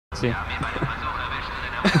see.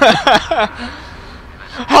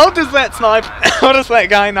 How does that sniper? How does that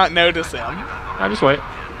guy not notice him? I just wait.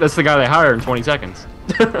 That's the guy they hire in 20 seconds.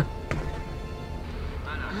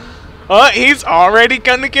 Oh, he's already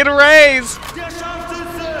gonna get a raise.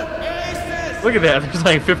 Look at that. There's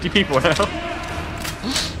like 50 people now.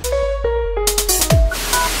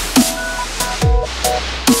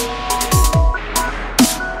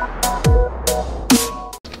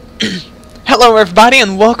 Hello everybody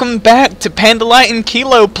and welcome back to Pandalyte and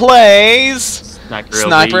Kilo Plays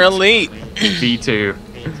Sniper Elite. V2.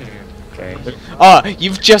 Okay. Oh,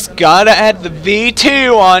 you've just gotta add the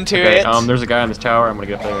V2 onto it. There's a guy on this tower. I'm gonna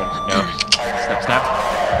get up there. No. Snap, snap.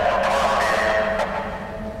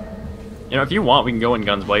 You know, if you want, we can go in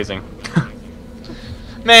guns blazing.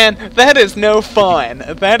 Man, that is no fun.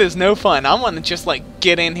 That is no fun. I want to just like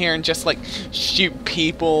get in here and just like shoot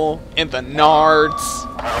people in the nards.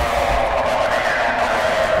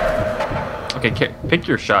 Okay, pick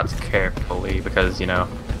your shots carefully because, you know,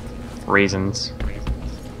 reasons.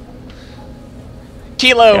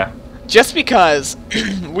 Kilo, Yeah. just because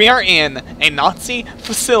we are in a Nazi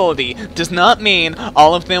facility does not mean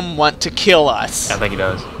all of them want to kill us. I think he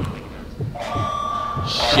does.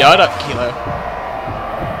 Shut up, Kilo.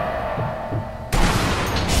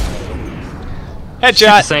 Shoot the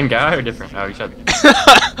Headshot. same guy or different? Oh, you shot.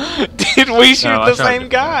 Did we shoot No, I the shot same a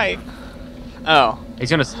different guy? Oh. He's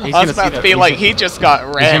gonna I was about to be like, he just got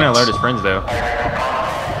wrecked. He's gonna alert his friends though.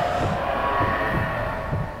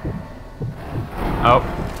 Oh,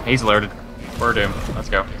 he's alerted. We're doomed. Let's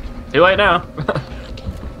go. Too late now.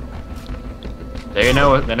 They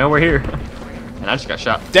know we're here. And I just got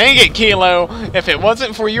shot. Dang it, Kilo! If it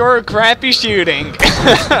wasn't for your crappy shooting. You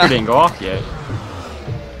didn't go off yet.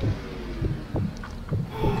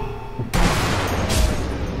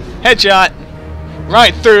 Headshot!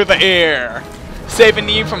 Right through the air! Saving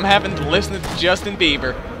you from having to listen to Justin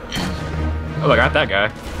Bieber. Oh, I got that guy.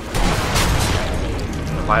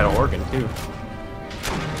 A vital organ, too.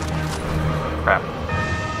 Crap.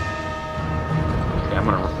 Okay, I'm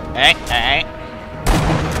gonna... Hey, hey.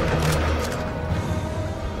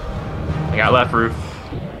 I got left roof.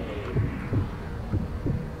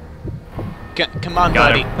 Come on,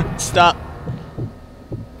 Got buddy. him. Stop.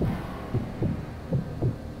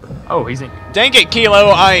 Oh, he's in... Dang it,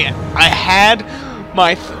 Kilo! I had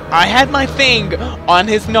my thing on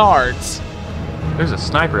his nards. There's a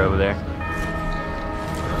sniper over there.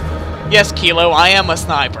 Yes, Kilo, I am a I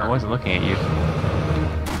sniper. wasn't looking at you.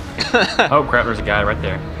 Oh, crap, there's a guy right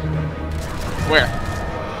there. Where?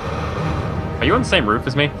 Are you on the same roof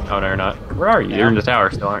as me? Oh, no, you're not. Where are you? Yeah. You're in the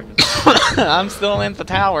tower still, aren't you? I'm still in the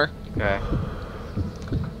tower. Okay.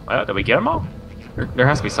 Well, did we get them all? There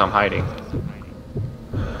has to be some hiding.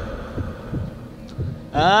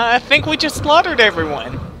 I think we just slaughtered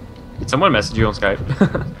everyone. Did someone message you on Skype?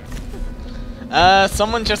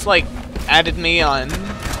 Someone just like added me on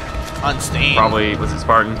Steam. Probably was it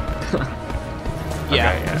Spartan?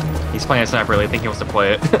 Yeah. Okay, yeah. He's playing Sniper Elite. I think he wants to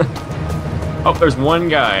play it. Oh, there's one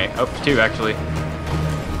guy. Oh, there's two actually.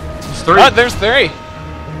 There's three. Oh, there's three.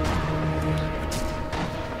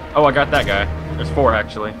 Oh, I got that guy. There's four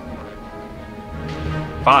actually.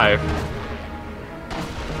 Five.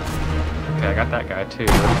 Okay, I got that guy too.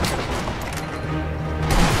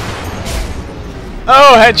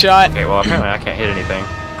 Oh, headshot. Okay, well apparently I can't hit anything.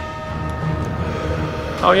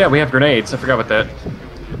 Oh yeah, we have grenades. I forgot about that.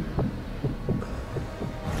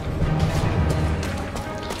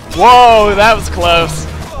 Whoa, that was close.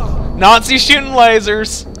 Nazi shooting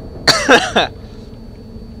lasers.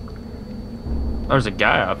 There's a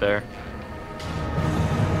guy out there.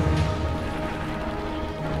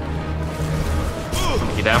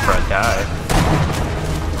 Get down for a dive.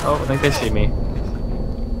 Oh, I think they see me.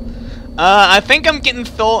 I think I'm getting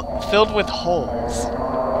filled with holes.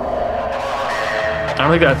 I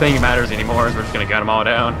don't think that thing matters anymore, as we're just gonna gun them all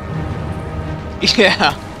down.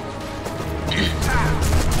 Yeah.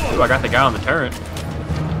 Ooh, I got the guy on the turret.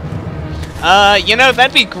 You know,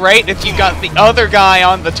 that'd be great if you got the other guy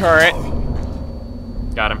on the turret.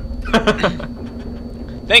 Got him.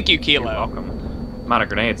 Thank you, You're Kilo. welcome. I'm out of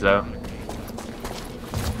grenades, though.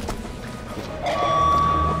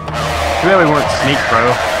 Too bad we weren't sneak,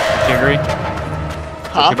 bro. Don't you agree?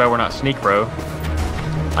 Huh? Too bad we're not sneak, bro.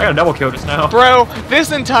 I got a double kill just now. Bro,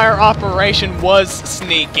 this entire operation was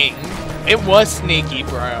sneaking. It was sneaky,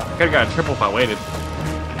 bro. I could've got a triple if I waited.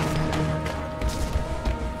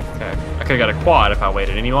 Okay. I could've got a quad if I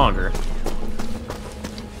waited any longer.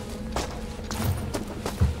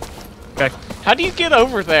 Okay. How do you get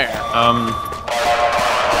over there?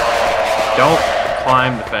 Don't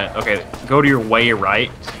climb the fence. Okay, go to your way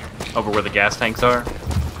right, over where the gas tanks are.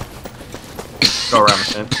 go around the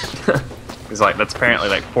fence. He's like, that's apparently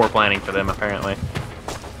like poor planning for them, apparently.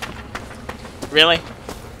 Really?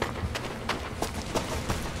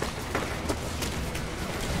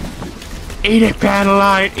 Eat it,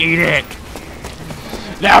 Pandalyte, eat it!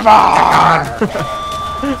 Never!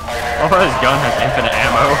 Oh, his gun has infinite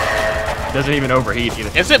ammo. It doesn't even overheat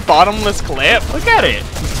either. Is it bottomless clip? Look at it!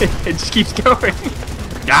 It just keeps going.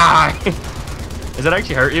 Die! Does that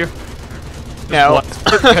actually hurt you? No.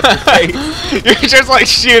 You're just like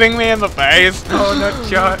shooting me in the face. Oh, nut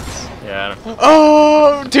shots. Yeah, I don't...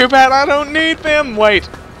 Oh, too bad I don't need them. Wait,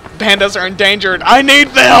 pandas are endangered. I need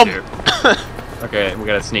them. Okay, we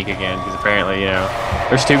gotta sneak again, because apparently, you know,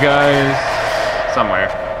 there's two guys somewhere.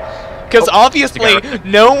 Because obviously,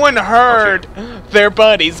 no one heard their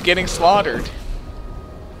buddies getting slaughtered.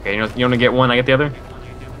 Okay, you want to get one, I get the other?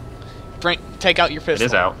 Take out your pistol. It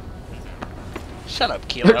is out. Shut up,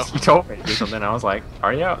 Kilo. You told me to do something, I was like,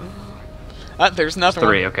 already out. There's nothing.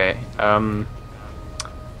 Three, okay.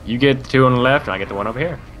 You get the two on the left, and I get the one over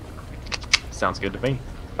here. Sounds good to me.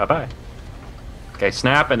 Bye-bye. Okay,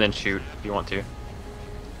 snap and then shoot if you want to.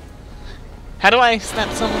 How do I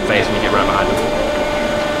snap someone's face when you get right behind them?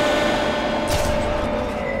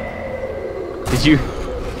 Did you...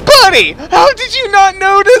 Buddy! How did you not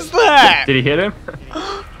notice that? Did he hit him?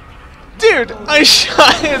 Dude, I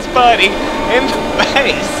shot his buddy in the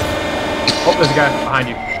face. Oh, there's a guy behind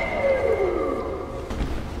you.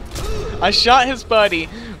 I shot his buddy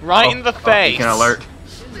right in the face. You can alert.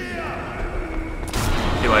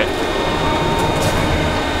 Too late.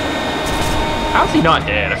 How's he not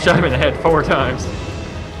dead? I've shot him in the head 4 times.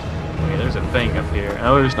 Okay, there's a thing up here.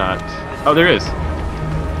 No, there's not. Oh, there is.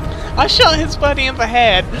 I shot his buddy in the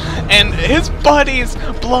head, and his buddy's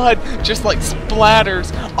blood just like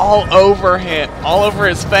splatters all over him, all over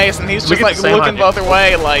his face, and he's just like looking the other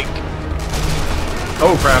way, like.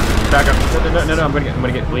 Oh crap! Back up! No! I'm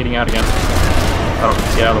gonna get bleeding out again. Oh,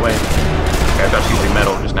 get out of the way. Okay, I thought she was using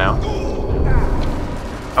metal just now.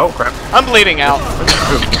 Oh crap! I'm bleeding out.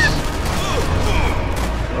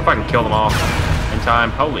 What if I can kill them all in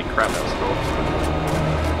time? Holy crap, that was cool.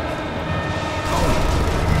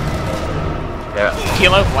 Yeah.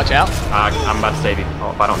 Kilo, watch out. I'm about to save you.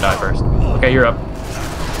 Oh, if I don't die first. Okay, you're up.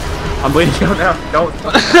 I'm bleeding out now. Don't.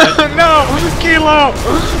 No! Kilo!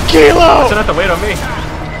 Kilo! Shouldn't have to wait on me.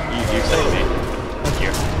 You saved me. Thank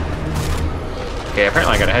you. Okay,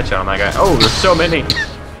 apparently I got a headshot on that guy. Oh, there's so many.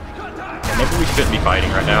 Yeah, maybe we shouldn't be fighting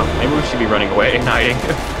right now. Maybe we should be running away and hiding.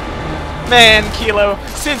 Man, Kilo,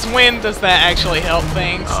 since when does that actually help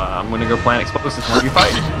things? I'm gonna go plant explosives while you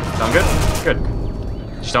fight. Sound good? Good.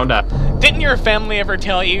 Just don't die. Didn't your family ever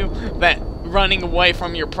tell you that running away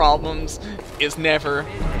from your problems is never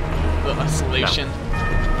the solution?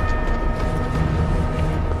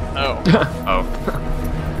 No. Oh. Oh.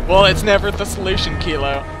 Well, it's never the solution,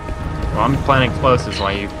 Kilo. Well, I'm planting explosives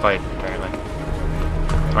while you fight, apparently.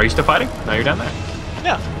 Are you still fighting? No, you're down there.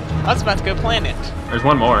 No, I was about to go plant it. There's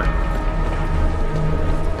one more.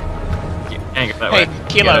 Hang it that way. Hey,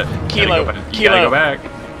 Kilo, Kilo, You gotta Kilo. go back.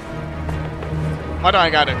 Why do I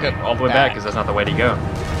gotta go All the way back, because that's not the way to go.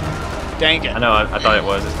 Dang it. I know, I thought it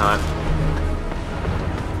was this time.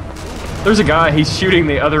 There's a guy, he's shooting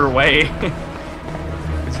the other way.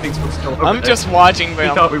 This thing's still over I'm there. just watching He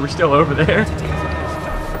them. thought we were still over there.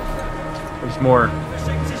 There's more.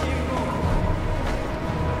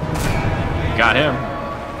 Got him.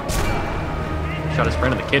 Shot his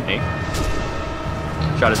friend in the kidney.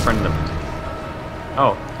 Shot his friend in the...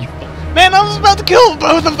 Oh. Man, I was about to kill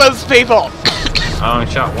both of those people! I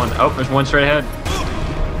only shot one. Oh, there's one straight ahead.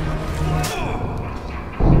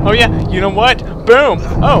 Oh yeah, you know what? Boom!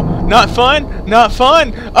 Oh, not fun? Not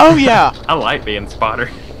fun? Oh yeah! I like being spotter.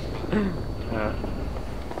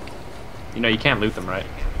 You know, you can't loot them, right?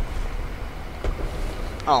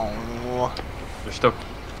 Oh. They're still...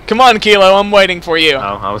 Come on, Kilo, I'm waiting for you. Oh,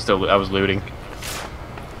 I was looting.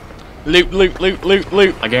 Loot, loot, loot, loot,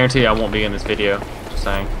 loot. I guarantee I won't be in this video. Just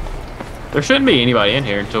saying. There shouldn't be anybody in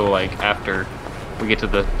here until, like, after we get to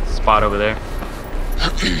the spot over there.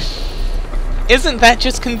 Isn't that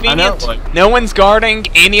just convenient? I know, like, no one's guarding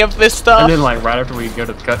any of this stuff? and then, like, right after we go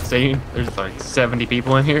to the cutscene, there's, like, 70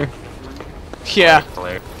 people in here. Yeah.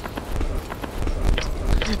 Hilarious.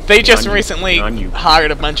 They just recently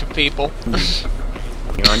hired a bunch of people.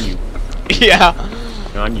 On you. Yeah.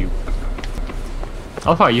 On you. I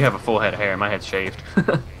love how you have a full head of hair and my head's shaved.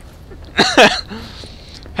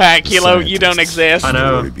 Hi, Kilo, you don't exist. I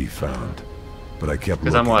know. Be found, but I kept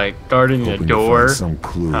Because I'm looking, like guarding a hoping to door. find some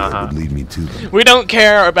clue that would lead me to them. We don't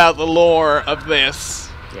care about the lore of this.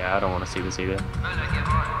 Yeah, I don't want to see this either.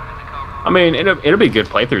 I mean, it'll be a good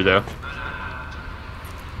playthrough though.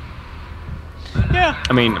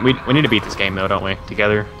 I mean, we need to beat this game though, don't we?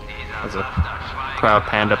 Together, as a proud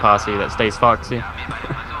panda posse that stays foxy.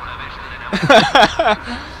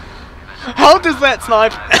 How does that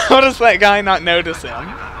snipe? How does that guy not notice him?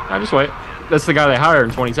 I just wait. That's the guy they hired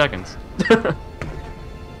in 20 seconds.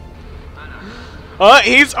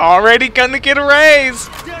 He's already gonna get a raise.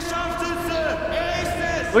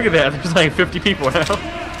 Look at that. There's like 50 people now.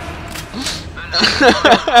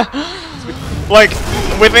 Like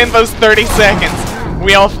within those 30 seconds,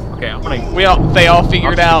 they all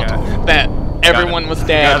figured out that everyone was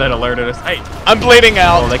dead. Yeah, that alerted us. Hey, I'm bleeding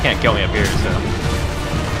out. Oh, they can't kill me up here, so.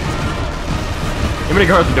 You want me to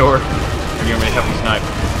guard the door, or do you want me to help you snipe?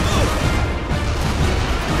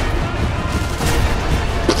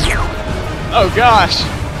 Oh gosh.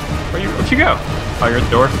 Where'd you go? Oh, you're at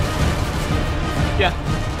the door? Yeah.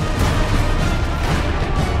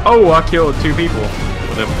 Oh, I killed 2 people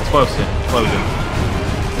with an explosion.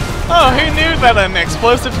 Oh, who knew that an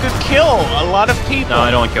explosive could kill a lot of people? No,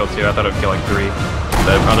 it only killed 2. I thought it would kill like 3.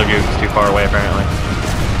 The other dude was too far away, apparently.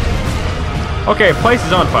 Okay, place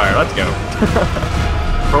is on fire. Let's go.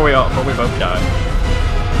 before we both die.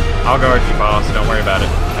 I'll guard you, boss. Don't worry about it.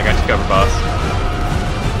 I got you covered, boss.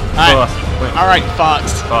 Boss. Alright,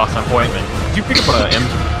 Fox. Boss, I'm Whiteman. Did you pick up an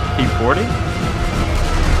MP40?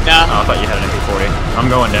 Nah. Oh, I thought you had an MP40. I'm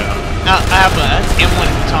going down. No, I have an M1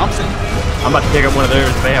 Thompson. I'm about to pick up one of theirs.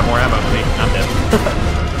 They have more ammo than me. I'm dead.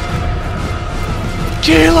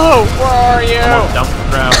 Kilo, where are you? I'm on the dump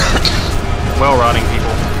ground. Well, rotting people.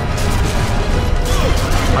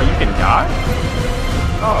 Oh, you can die?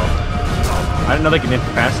 Oh. I didn't know they can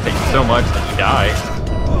incapacitate you so much that you die.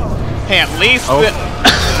 Hey, at least. Oh.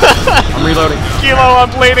 I'm reloading. Kilo, I'm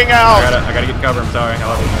bleeding out. I gotta get cover. I'm sorry. I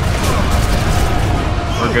love you.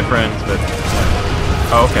 We're good friends, but.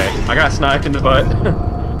 Oh, okay. I got sniped in the butt.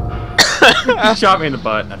 He shot me in the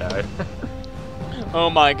butt and I died. Oh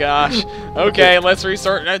my gosh. Okay, let's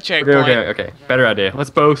restart that checkpoint. Okay. Better idea.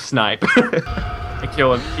 Let's both snipe. And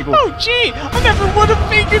kill people. Oh gee, I never would have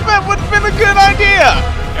figured that would have been a good idea.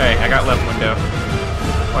 Okay, I got left window.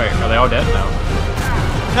 Wait, are they all dead now?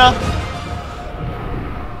 No.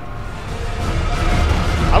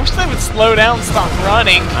 I wish they would slow down and stop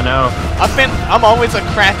running. I know. I'm always a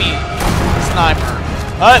crappy sniper.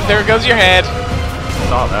 There goes your head. I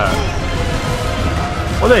saw that.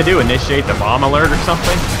 What do they do? Initiate the bomb alert or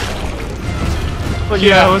something? Like,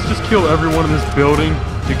 yeah, let's just kill everyone in this building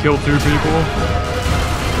to kill 2 people.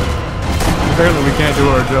 Apparently we can't do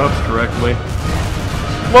our jobs correctly.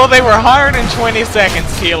 Well, they were hired in 20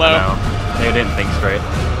 seconds, Kilo. No, they didn't think straight.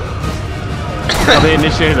 They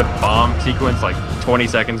initiated a bomb sequence like 20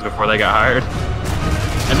 seconds before they got hired.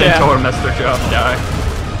 And then told them that's their job to die.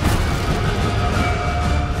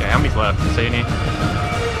 Okay, how many's left? See any?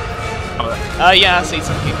 Yeah, I see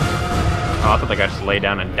some people. Oh, I thought they guy just laid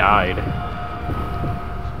down and died.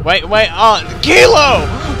 Wait, Kilo!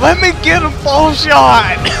 Let me get a full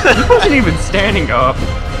shot! He wasn't even standing up.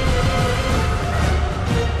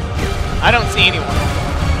 I don't see anyone.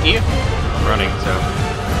 Do you? I'm running, so.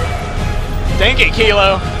 Dang it,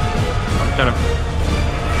 Kilo! I'm kind of.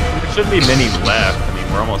 There shouldn't be many left. I mean,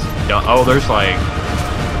 we're almost done. Oh, there's like.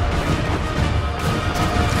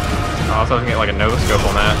 Oh, I was hoping to get like a no-scope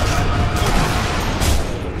on that.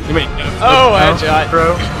 You mean no-scope? Oh, headshot.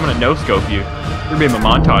 Bro, I'm gonna no-scope you. You're being a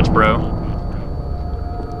montage, bro.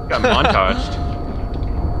 Got montaged.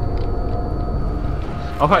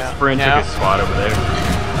 Oh, my friend took his spot over there.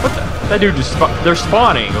 What the? That dude just they're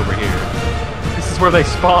spawning over here. This is where they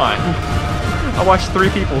spawn. I watched 3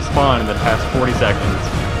 people spawn in the past 40 seconds.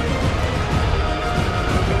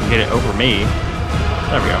 I can get it over me.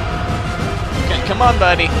 There we go. Okay, come on,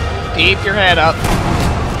 buddy. Keep your head up.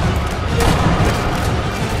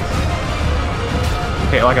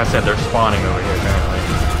 Okay, like I said, they're spawning over here apparently.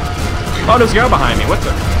 Oh, there's a guy behind me. What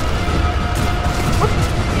the? What?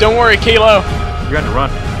 Don't worry, Kilo. You got to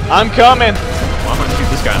run. I'm coming. Well, I'm gonna shoot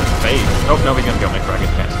this guy in the face. Oh, no, he's gonna kill me before I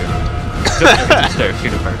get the chance to. Just there,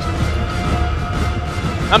 shoot him first.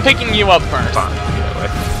 I'm picking you up first. Fine, that way.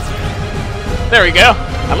 There we go.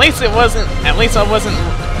 At least I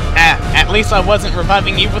wasn't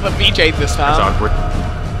reviving you with a BJ this time. That's awkward.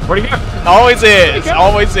 Where'd he go? Always is.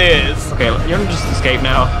 Always is. Okay, you want to just escape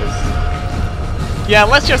now? Yeah,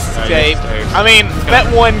 let's just escape. I mean, that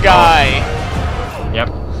one guy. Oh. Yep.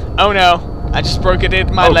 Oh no. I just broke it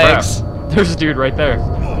in my legs. Crap. There's a dude right there.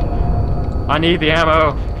 I need the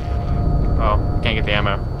ammo. Oh, can't get the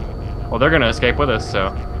ammo. Well, they're gonna escape with us,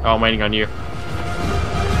 so. Oh, I'm waiting on you.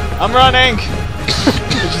 I'm running.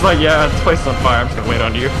 It's just like, yeah, this place is on fire. I'm just gonna wait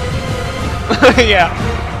on you. Yeah.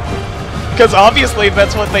 Because obviously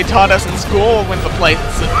that's what they taught us in school when a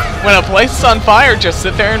place is on fire, just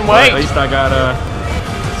sit there and wait. Well, at least I got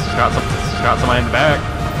shot somebody in the back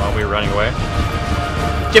while we were running away.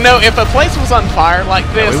 You know, if a place was on fire like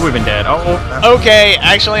this... Yeah, we would've been dead. Oh. Okay,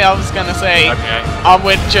 actually I was gonna say... Okay. I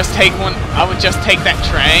would just take that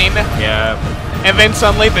train. Yeah. And then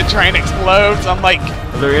suddenly the train explodes. I'm like...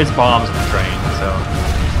 Well, there is bombs in the train, so...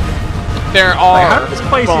 There are How did this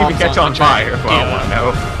place even catch on fire? Well, I want to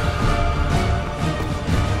know.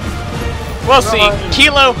 Well, see,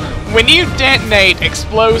 Kilo, when you detonate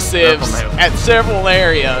explosives at several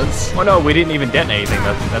areas... Well, no, we didn't even detonate anything.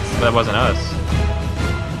 That wasn't us.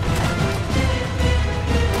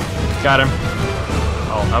 Got him.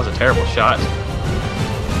 Oh, that was a terrible shot.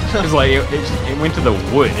 It was like, it went to the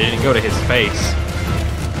wood. It didn't go to his face.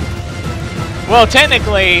 Well,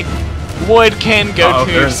 technically, wood can go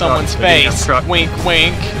to someone's face. Wink,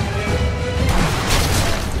 wink.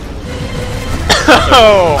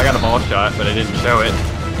 Oh! I got a ball shot, but I didn't show it.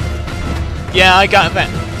 Yeah, I got that.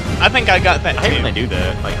 I think I got that too. I hate when they do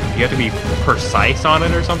that. Like, you have to be precise on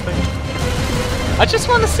it or something. I just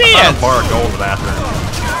want to see I it. found a bar of gold in the bathroom.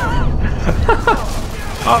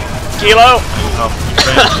 Oh, Kilo! Oh,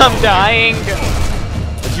 I'm dying.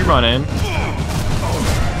 Did you run in?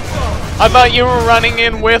 I thought you were running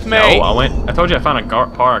in with me. No, I told you I found a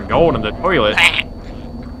bar of gold in the toilet.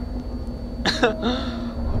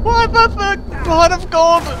 Well, I thought the pot of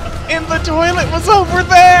gold in the toilet was over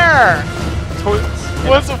there.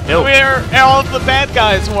 Was where all of the bad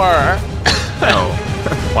guys were. No.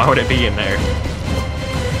 Why would it be in there?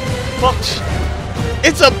 Well,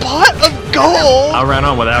 it's a pot of gold! I ran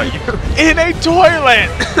on without you. In a toilet!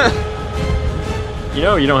 You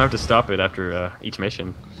know, you don't have to stop it after each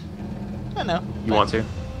mission. I know. You want to?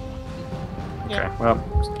 Yeah. Okay, well,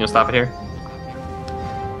 you gonna stop it here?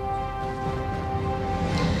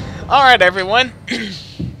 Alright, everyone.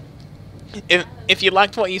 If you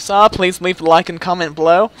liked what you saw, please leave a like and comment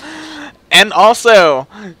below. And also,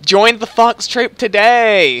 join the Fox Troop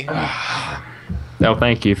today! No,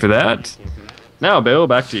 thank you for that. Now, Bill,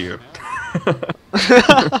 back to you.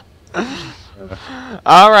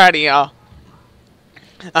 Alrighty, y'all.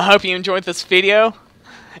 I hope you enjoyed this video.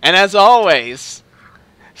 And as always,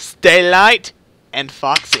 stay light and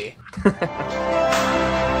foxy.